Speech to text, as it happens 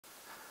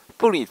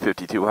Bodine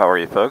 52, how are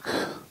you folks?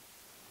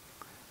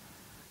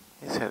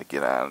 I just had to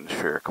get on and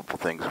share a couple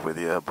things with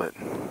you, but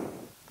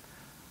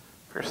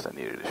first I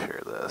needed to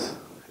share this.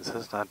 Is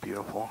this not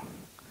beautiful?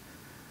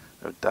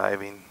 No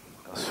diving,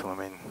 no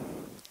swimming.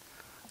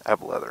 I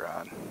have leather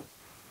on.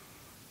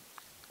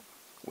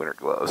 Winter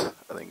gloves.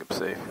 I think I'm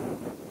safe.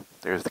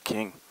 There's the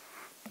king.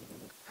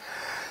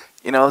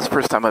 You know, it's the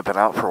first time I've been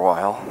out for a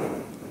while.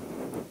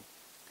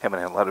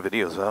 Haven't had a lot of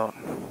videos out.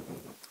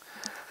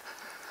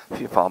 If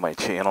you follow my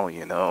channel,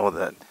 you know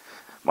that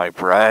my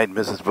bride,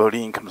 Mrs.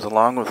 Bodine, comes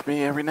along with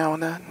me every now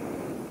and then.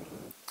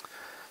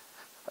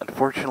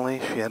 Unfortunately,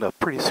 she had a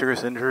pretty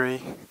serious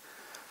injury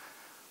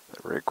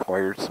that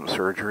required some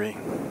surgery,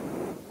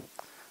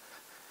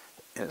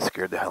 and it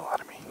scared the hell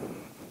out of me.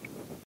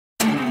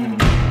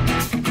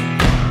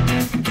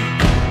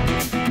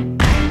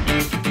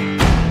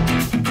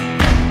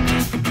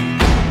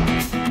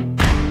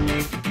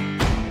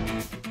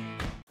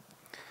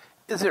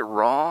 Is it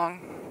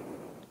wrong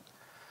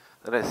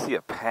that I see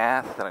a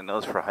path that I know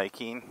is for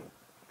hiking?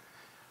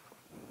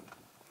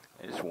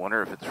 I just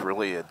wonder if it's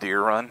really a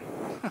deer run.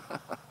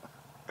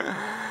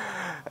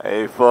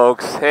 Hey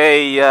folks,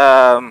 hey,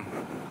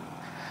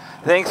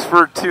 thanks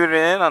for tuning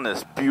in on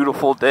this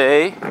beautiful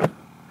day.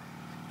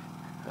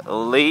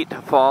 Late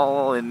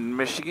fall in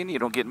Michigan. You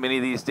don't get many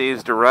of these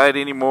days to ride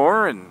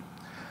anymore, and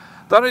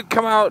thought I'd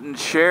come out and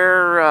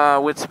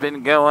share what's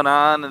been going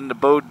on in the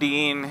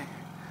Bodine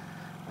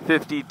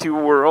 52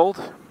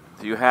 world.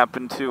 If you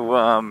happen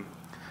to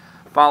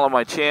follow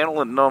my channel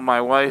and know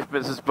my wife,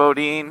 Mrs.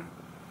 Bodine,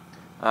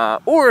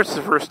 or it's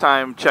the first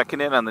time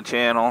checking in on the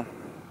channel,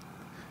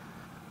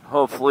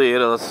 hopefully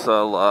it'll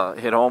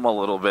hit home a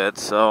little bit.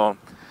 So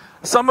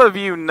some of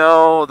you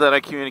know that I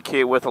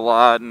communicate with a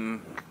lot,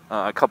 and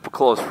a couple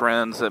close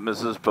friends that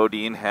Mrs.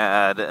 Bodine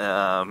had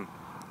an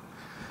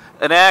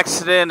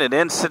accident, an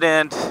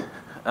incident,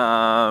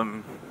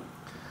 a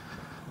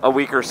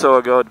week or so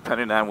ago,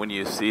 depending on when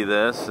you see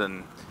this,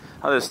 and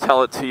I'll just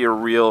tell it to you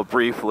real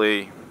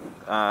briefly,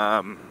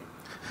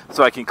 so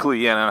I can clue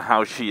you in on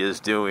how she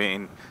is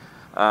doing.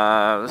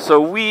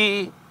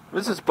 Mrs.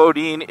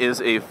 Bodine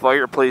is a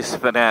fireplace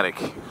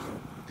fanatic.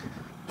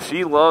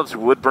 She loves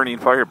wood-burning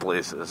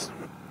fireplaces.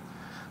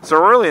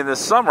 So early in this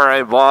summer,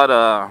 I bought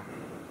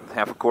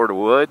half a cord of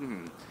wood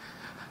and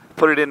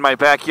put it in my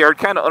backyard,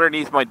 kind of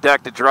underneath my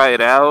deck to dry it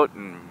out,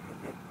 and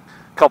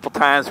a couple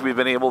times we've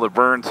been able to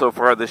burn so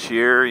far this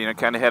year. You know,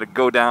 kind of had to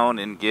go down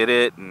and get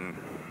it, and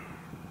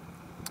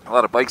a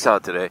lot of bikes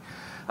out today.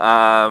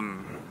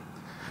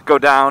 Go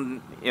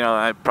down, you know,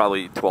 I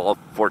probably 12,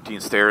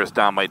 14 stairs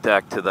down my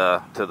deck to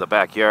the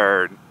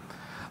backyard.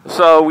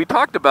 So we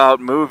talked about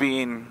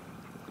moving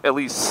at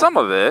least some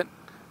of it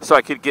so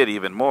I could get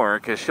even more,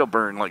 because she'll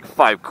burn like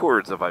 5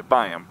 cords if I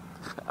buy them,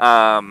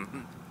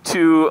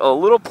 to a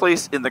little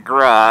place in the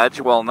garage.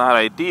 Well, not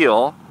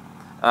ideal.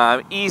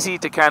 Easy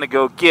to kind of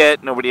go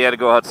get. Nobody had to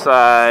go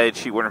outside.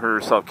 She wouldn't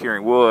hurt herself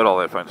carrying wood, all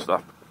that fun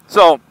stuff.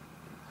 So,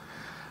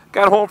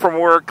 got home from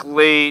work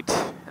late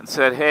and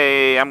said,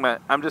 "Hey, I'm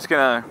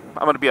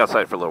gonna be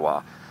outside for a little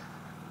while."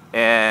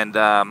 And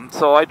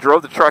so I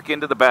drove the truck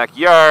into the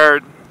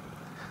backyard,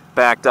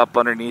 backed up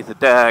underneath the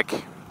deck,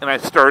 and I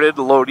started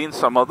loading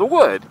some of the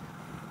wood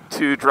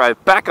to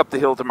drive back up the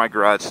hill to my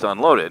garage to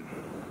unload it.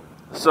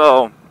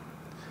 So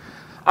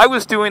I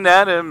was doing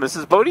that, and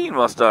Mrs. Bodine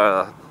must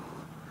have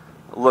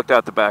looked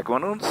out the back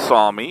window and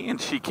saw me,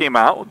 and she came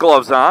out with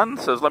gloves on and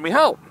says, "Let me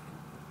help."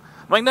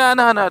 I'm like,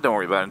 no, don't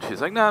worry about it. And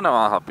she's like, no,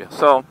 I'll help you.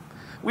 So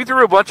we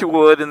threw a bunch of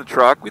wood in the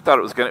truck. We thought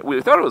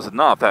it was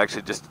enough,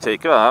 actually, just to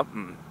take up.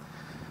 And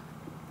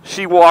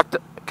she walked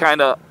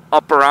kind of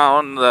up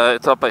around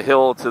it's up a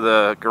hill to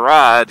the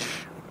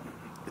garage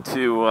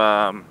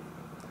to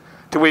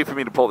wait for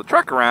me to pull the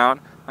truck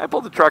around. I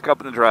pulled the truck up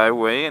in the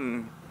driveway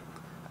and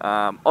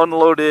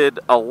unloaded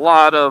a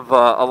lot of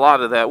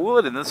that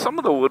wood, and then some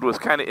of the wood was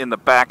kind of in the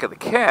back of the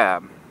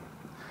cab.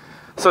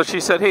 So she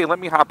said, "Hey, let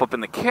me hop up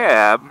in the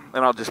cab,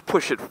 and I'll just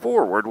push it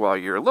forward while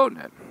you're loading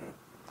it."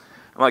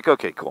 I'm like,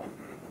 "Okay, cool.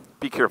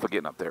 Be careful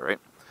getting up there, right?"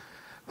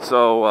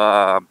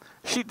 So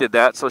she did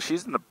that. So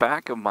she's in the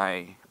back of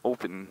my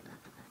open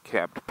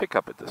cab to pick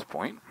up at this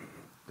point,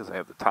 because I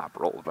have the top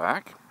rolled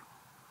back.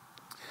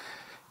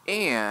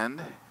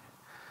 And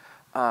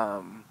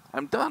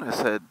I'm done. I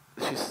said,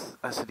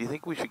 "Do you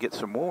think we should get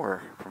some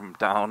more from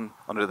down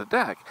under the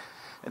deck?"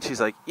 And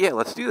she's like, "Yeah,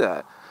 let's do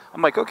that."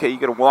 I'm like, "Okay, you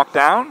gonna walk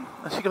down?"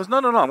 And she goes, No,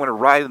 I'm gonna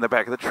ride in the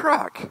back of the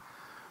truck."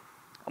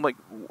 I'm like,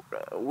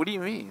 "What do you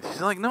mean?" She's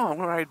like, "No, I'm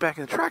gonna ride back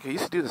in the truck. I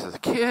used to do this as a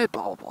kid,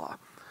 blah, blah, blah."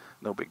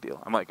 No big deal.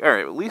 I'm like, "All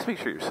right, at least make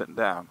sure you're sitting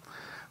down."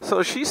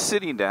 So she's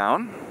sitting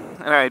down,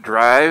 and I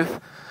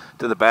drive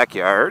to the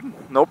backyard.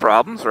 No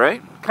problems,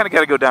 right? Kind of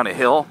got to go down a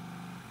hill.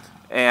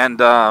 And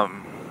that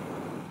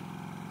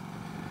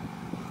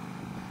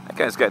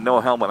guy's got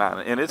no helmet on,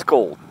 and it's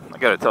cold, I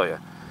got to tell you.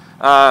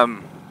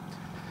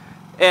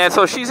 And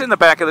so she's in the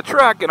back of the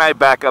truck, and I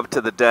back up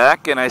to the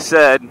deck, and I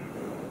said,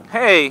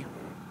 "Hey."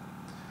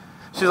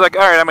 She's like,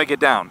 "All right, I'm going to get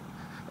down."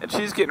 And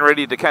she's getting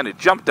ready to kind of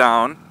jump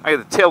down. I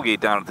got the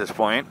tailgate down at this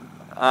point.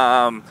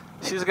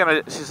 she said,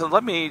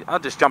 I'll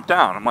just jump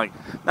down. I'm like,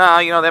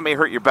 nah, that may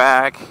hurt your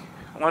back.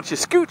 Why don't you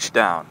scooch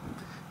down?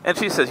 And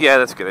she says, yeah,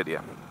 that's a good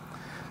idea.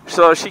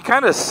 So she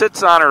kind of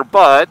sits on her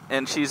butt,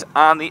 and she's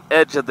on the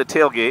edge of the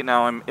tailgate.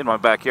 Now I'm in my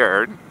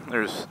backyard.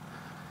 There's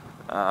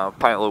a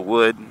pile of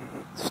wood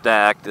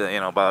stacked,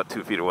 about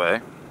 2 feet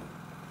away.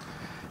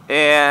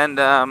 And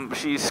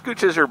she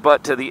scooches her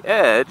butt to the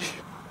edge.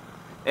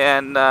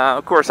 And,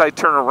 of course, I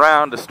turn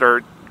around to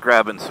start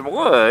grabbing some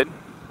wood.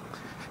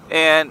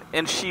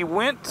 And she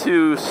went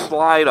to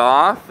slide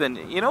off. And,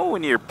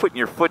 when you're putting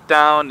your foot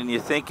down and you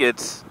think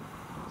it's,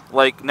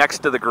 like, next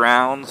to the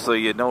ground so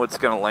you know it's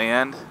going to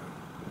land?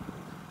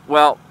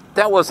 Well,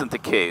 that wasn't the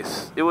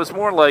case. It was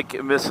more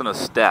like missing a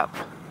step.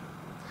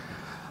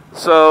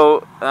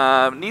 So,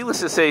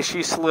 needless to say,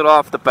 she slid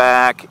off the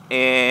back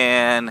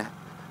and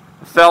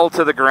fell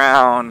to the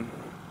ground.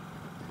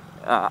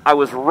 I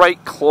was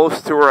right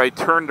close to her. I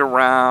turned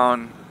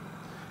around,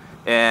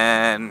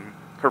 and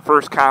her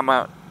first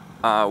comment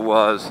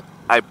was,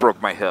 I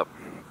broke my hip.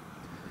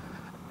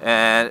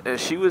 And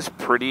she was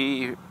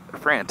pretty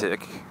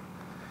frantic.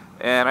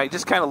 And I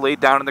just kind of laid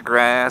down in the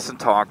grass and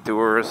talked to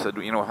her. I said,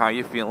 how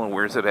you feeling?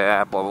 Where's it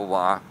at? Blah, blah,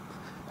 blah.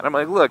 And I'm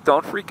like, look,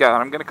 don't freak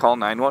out. I'm going to call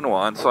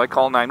 911. So I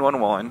call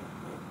 911.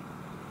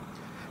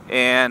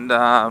 And,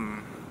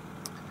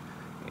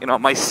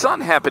 my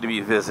son happened to be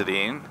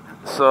visiting.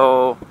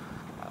 So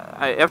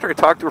after I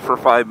talked to her for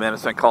 5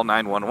 minutes and I called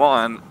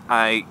 911,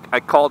 I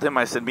called him.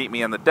 I said, meet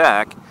me on the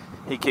deck.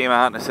 He came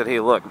out and I said,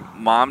 hey, look,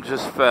 Mom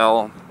just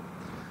fell.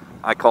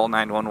 I called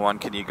 911.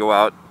 Can you go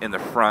out in the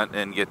front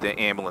and get the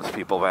ambulance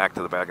people back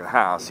to the back of the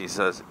house? He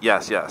says,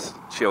 yes.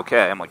 She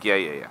okay? I'm like,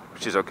 yeah.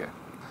 She's okay.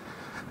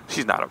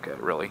 She's not okay,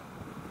 really.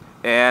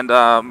 And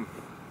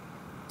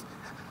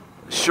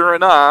sure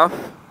enough,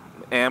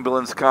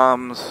 ambulance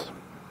comes.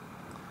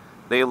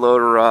 They load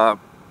her up.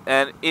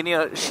 And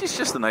she's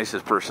just the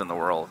nicest person in the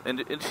world.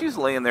 And she's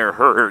laying there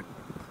hurt.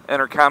 And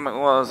her comment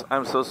was,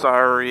 I'm so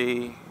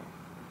sorry.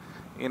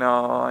 I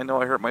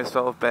know I hurt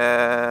myself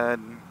bad.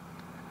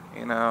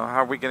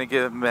 How are we going to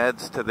give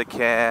meds to the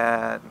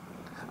cat?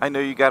 I know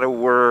you got to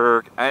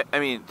work. I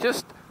mean,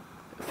 just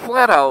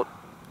flat out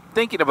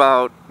thinking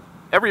about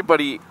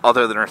everybody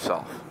other than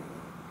herself.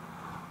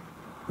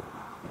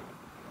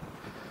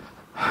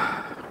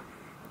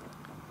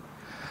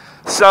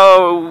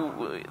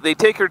 So they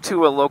take her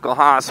to a local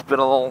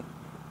hospital,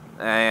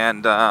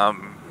 and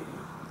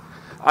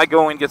I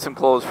go and get some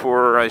clothes for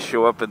her. I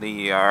show up in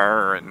the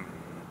ER,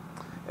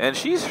 and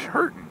she's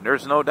hurting.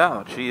 There's no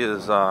doubt. She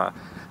is.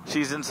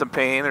 She's in some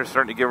pain. They're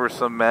starting to give her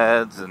some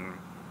meds, and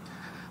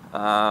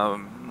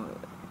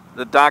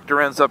the doctor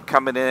ends up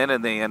coming in,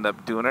 and they end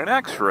up doing an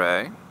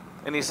X-ray.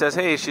 And he says,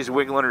 hey, she's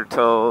wiggling her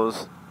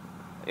toes.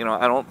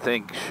 I don't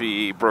think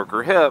she broke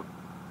her hip.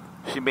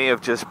 She may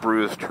have just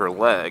bruised her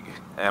leg.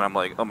 And I'm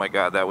like, oh, my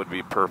God, that would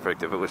be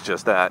perfect if it was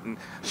just that. And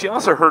she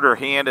also hurt her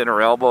hand and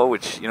her elbow,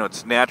 which,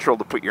 it's natural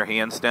to put your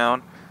hands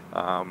down.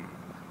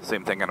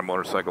 Same thing on a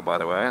motorcycle, by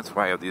the way. That's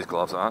why I have these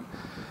gloves on.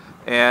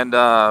 And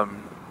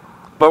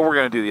but we're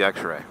going to do the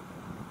X-ray.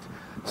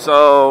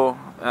 So,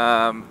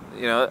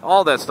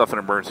 all that stuff in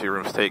emergency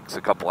rooms takes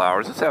a couple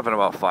hours. It's happening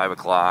about 5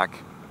 o'clock.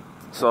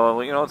 So,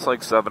 it's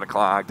like 7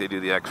 o'clock. They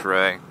do the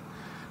X-ray,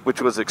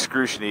 which was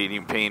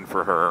excruciating pain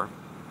for her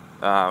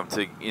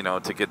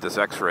to get this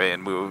X-ray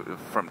and move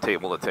from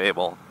table to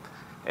table.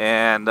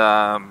 And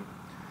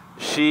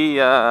she,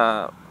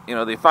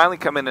 they finally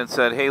come in and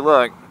said, hey,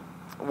 look,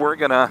 we're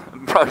going to,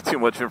 probably too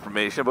much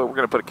information, but we're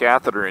going to put a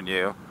catheter in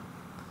you.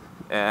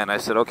 And I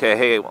said, okay,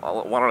 hey,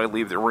 why don't I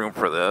leave the room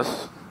for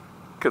this?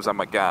 Because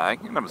I'm a guy,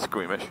 and I'm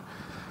squeamish.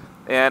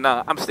 And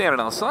I'm standing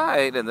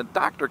outside, and the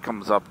doctor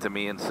comes up to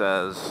me and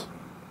says,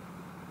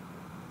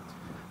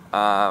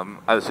 I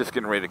was just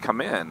getting ready to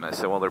come in. I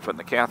said, well, they're putting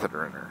the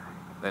catheter in her.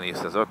 Then he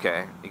says,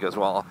 okay. He goes,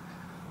 well,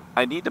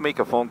 I need to make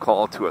a phone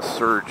call to a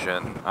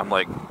surgeon. I'm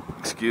like,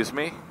 excuse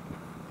me?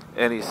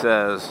 And he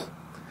says,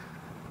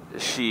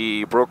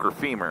 she broke her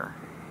femur.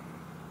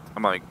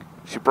 I'm like,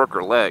 she broke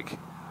her leg.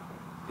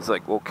 He's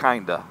like, well,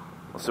 kinda.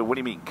 I said, what do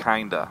you mean,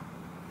 kinda?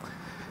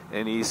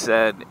 And he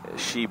said,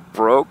 she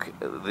broke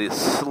the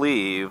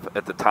sleeve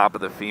at the top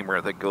of the femur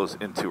that goes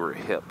into her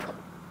hip.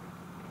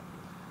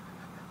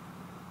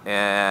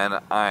 And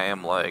I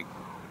am like,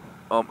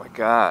 oh my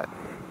God.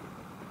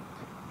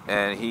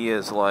 And he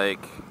is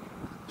like,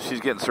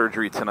 she's getting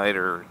surgery tonight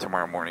or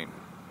tomorrow morning.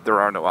 There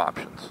are no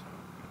options.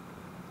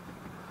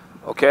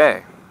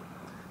 Okay.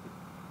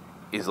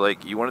 He's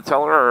like, you want to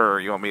tell her or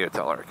you want me to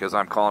tell her? Because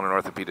I'm calling an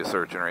orthopedic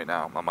surgeon right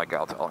now. I'm like,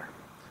 I'll tell her.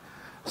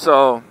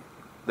 So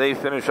they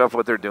finish up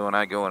what they're doing.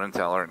 I go in and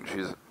tell her, and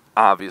she's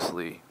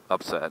obviously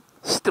upset.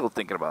 Still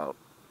thinking about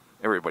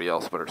everybody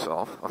else but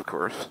herself, of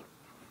course.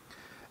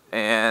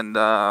 And,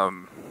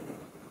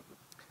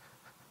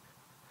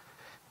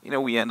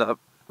 we end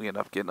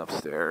up getting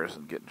upstairs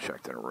and getting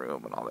checked in a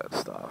room and all that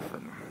stuff,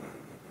 and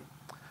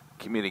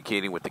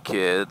communicating with the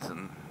kids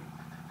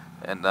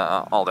and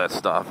all that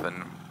stuff.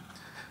 And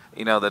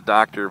the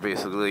doctor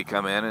basically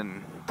come in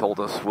and told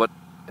us what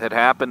had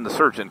happened. The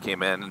surgeon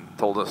came in and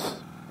told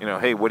us, you know,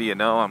 hey, what do you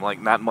know? I'm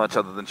like, not much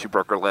other than she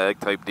broke her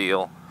leg type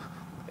deal.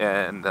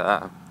 And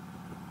I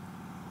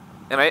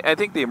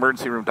think the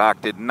emergency room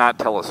doc did not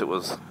tell us it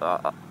was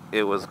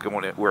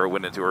going where it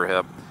went into her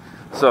hip.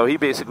 So he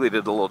basically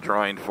did a little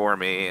drawing for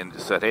me and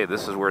just said, hey,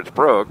 this is where it's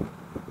broke.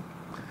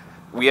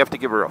 We have to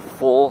give her a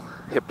full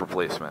hip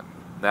replacement.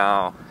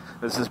 Now,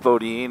 Mrs.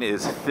 Bodine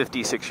is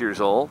 56 years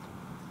old,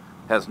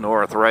 has no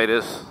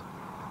arthritis,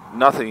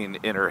 nothing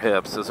in her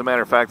hips. As a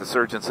matter of fact, the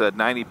surgeon said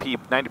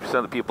 90%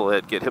 of the people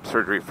that get hip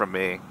surgery from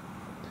me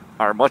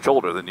are much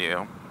older than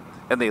you,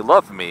 and they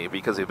love me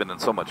because they've been in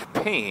so much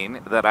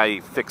pain that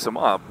I fix them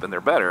up and they're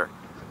better.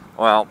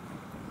 Well,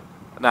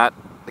 not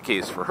the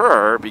case for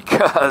her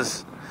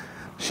because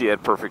she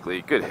had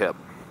perfectly good hip.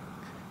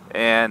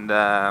 And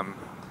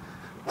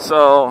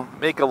so,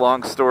 make a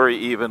long story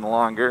even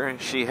longer,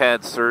 she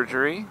had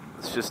surgery.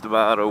 It's just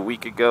about a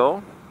week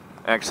ago.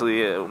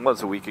 Actually, it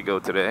was a week ago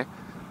today.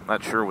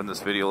 Not sure when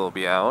this video will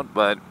be out,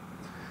 but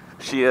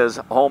she is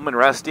home and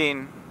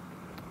resting.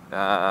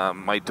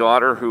 My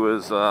daughter, who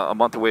is a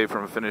month away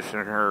from finishing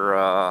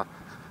her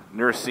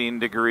nursing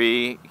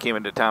degree, came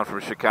into town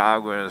from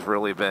Chicago and has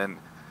really been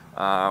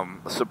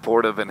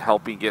supportive in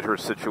helping get her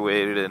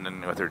situated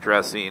and with her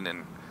dressing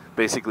and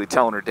basically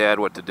telling her dad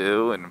what to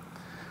do. And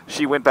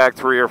she went back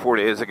 3 or 4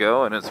 days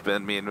ago, and it's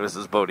been me and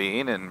Mrs.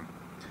 Bodine.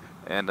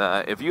 And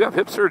if you have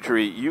hip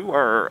surgery, you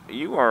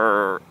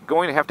are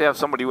going to have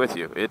somebody with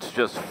you. It's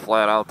just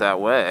flat out that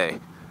way.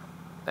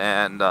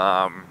 And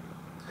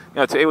you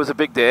know, today was a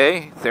big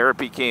day.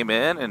 Therapy came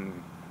in,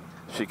 and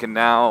she can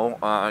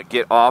now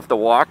get off the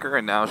walker,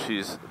 and now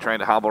she's trying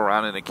to hobble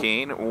around in a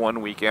cane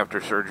 1 week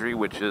after surgery,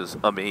 which is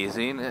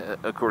amazing,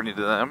 according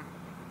to them.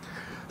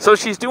 So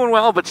she's doing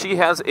well, but she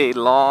has a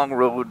long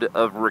road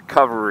of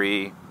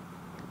recovery,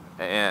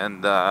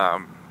 and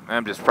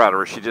I'm just proud of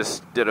her. She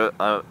just did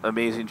an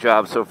amazing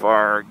job so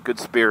far, good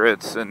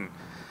spirits, and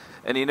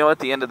you know, at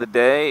the end of the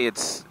day,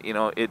 it's, you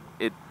know,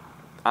 it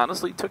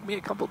honestly took me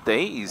a couple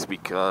days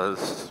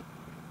because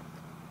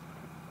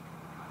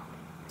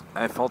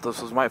I felt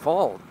this was my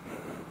fault.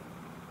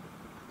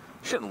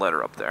 Shouldn't let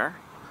her up there.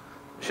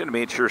 Should have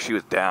made sure she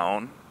was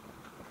down,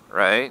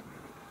 right?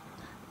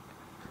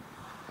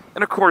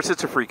 And of course,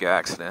 it's a freak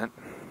accident,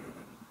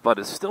 but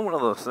it's still one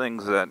of those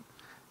things that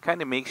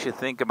kind of makes you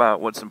think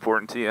about what's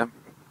important to you.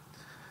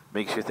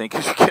 Makes you think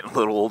as you're getting a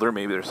little older,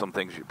 maybe there's some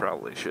things you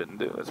probably shouldn't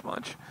do as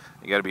much.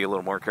 You got to be a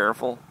little more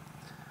careful.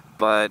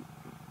 But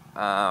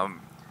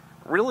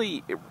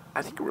really,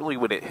 I think really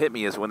what it hit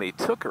me is when they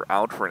took her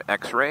out for an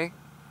x-ray,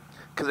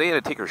 because they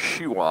had to take her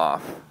shoe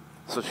off.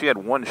 So she had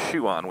one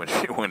shoe on when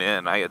she went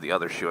in. I had the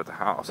other shoe at the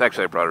house.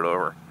 Actually, I brought it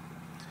over.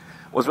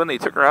 Was when they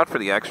took her out for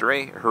the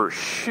x-ray, her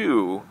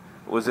shoe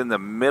was in the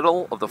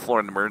middle of the floor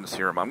in the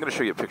emergency room. I'm going to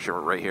show you a picture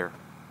of it right here.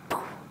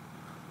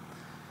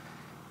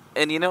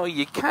 And, you know,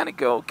 you kind of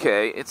go,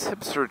 okay, it's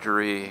hip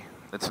surgery.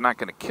 It's not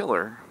going to kill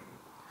her.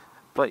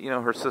 But, you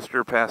know, her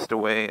sister passed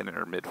away in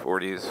her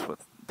mid-40s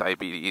with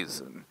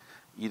diabetes, and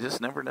you just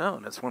never know.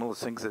 And it's one of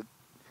those things that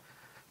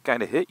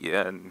kind of hit you.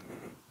 And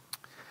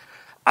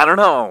I don't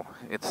know.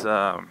 It's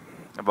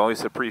I've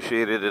always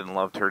appreciated it and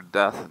loved her to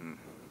death,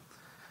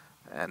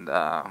 and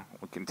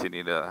we'll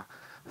continue to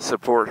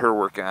support her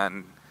work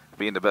on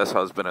being the best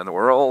husband in the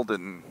world.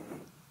 And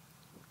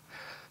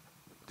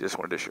just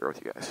wanted to share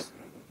with you guys.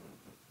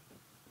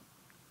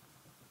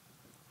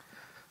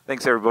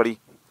 Thanks, everybody.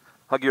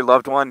 Hug your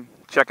loved one.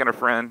 Check on a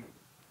friend.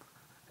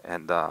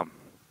 And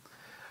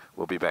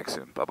we'll be back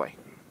soon. Bye-bye.